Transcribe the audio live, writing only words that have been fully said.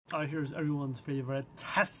All right, here's everyone's favorite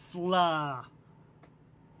Tesla.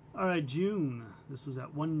 All right, June. This was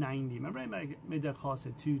at 190. Remember, I made that cost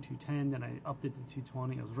at 210. Then I upped it to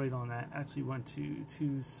 220. I was right on that. Actually went to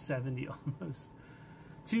 270 almost.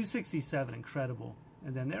 267. Incredible.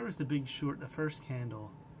 And then there was the big short, the first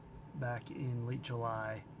candle, back in late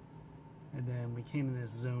July. And then we came in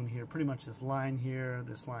this zone here, pretty much this line here,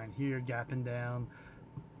 gapping down,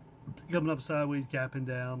 coming up sideways, gapping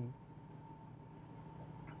down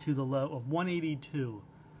to the low of 182.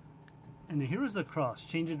 And then here was the cross,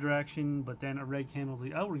 change of direction, but then a red candle,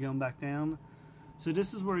 like, oh, we're going back down. So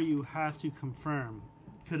this is where you have to confirm.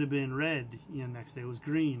 Could have been red, you know, next day was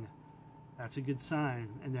green. That's a good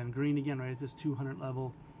sign. And then green again, right at this 200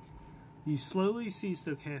 level. You slowly see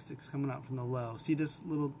stochastics coming up from the low. See this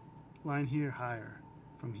little line here, higher.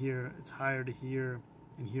 From here, it's higher to here,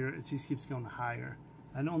 and here it just keeps going higher.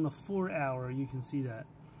 And on the 4 hour, you can see that.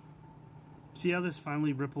 See how this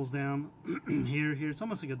finally ripples down? here, it's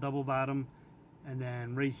almost like a double bottom, and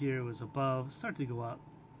then right here it was above, start to go up.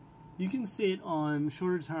 You can see it on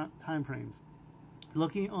shorter time frames.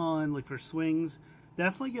 Looking on, like for swings,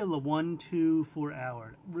 definitely get a 1, 2, 4 hour.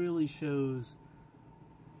 It really shows,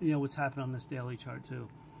 you know, what's happening on this daily chart too.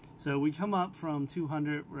 So we come up from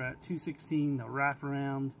 200, we're at 216, the wrap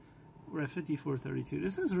around, we're at 54.32.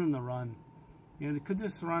 This has room to run. You know, could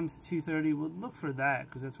this run to 230? We'll look for that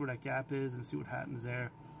because that's where that gap is and see what happens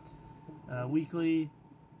there. Weekly,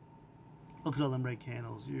 look at all them red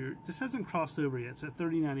candles. This hasn't crossed over yet. It's at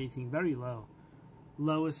 39.18, very low.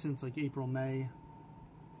 Lowest since like April, May.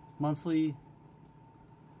 Monthly,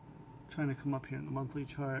 trying to come up here in the monthly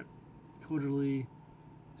chart. Quarterly,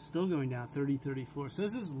 still going down, 30.34. So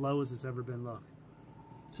this is as low as it's ever been, look.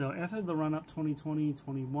 So after the run up 2020,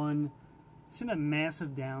 21, it's in a massive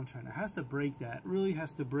downtrend. It has to break that. It really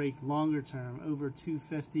has to break longer term, over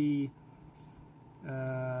 250,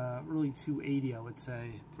 really 280, I would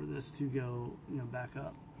say, for this to go, you know, back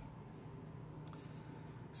up.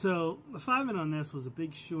 So the 5-minute on this was a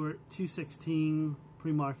big short, 216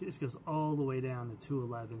 pre-market. This goes all the way down to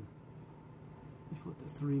 211. Let's put the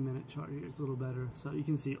 3-minute chart here. It's a little better. So you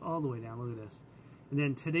can see all the way down. Look at this. And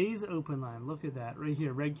then today's open line. Look at that. Right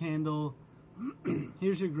here. Red candle.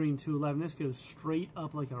 Here's your green 211. This goes straight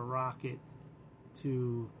up like a rocket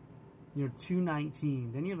to, you know,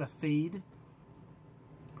 219. Then you have a fade.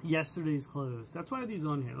 Yesterday's close. That's why these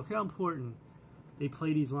on here. Look how important they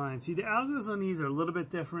play these lines. See, the algos on these are a little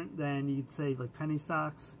bit different than you'd say like penny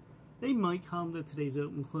stocks. They might come to today's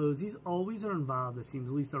open close. These always are involved, it seems,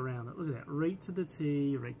 at least around it. Look at that, right to the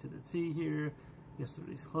T here.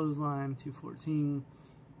 Yesterday's close line, 214.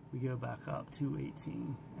 We go back up,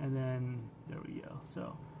 218. And then, there we go.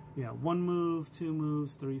 So, yeah, 1 move, 2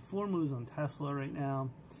 moves, 3, 4 moves on Tesla right now.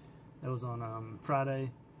 That was on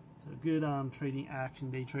Friday. So good trading action,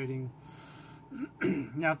 day trading.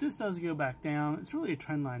 Now, if this does go back down, it's really a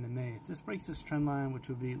trend line to me. If this breaks this trend line, which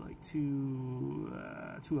would be like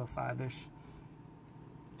 205-ish,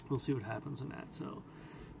 we'll see what happens in that. So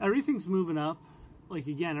everything's moving up. Like,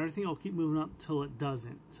 again, everything will keep moving up till it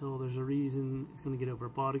doesn't, till there's a reason it's going to get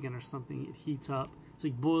overbought again or something. It heats up. It's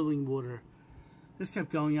like boiling water. This kept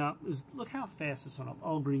going up. Look how fast this went up.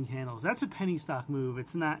 All green candles. That's a penny stock move.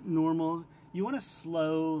 It's not normal. You want to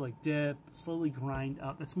slow, like dip, slowly grind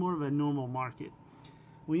up. That's more of a normal market.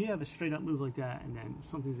 When you have a straight up move like that and then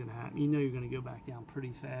something's going to happen, you know you're going to go back down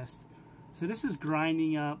pretty fast. So this is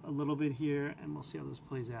grinding up a little bit here, and we'll see how this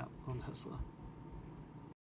plays out on Tesla.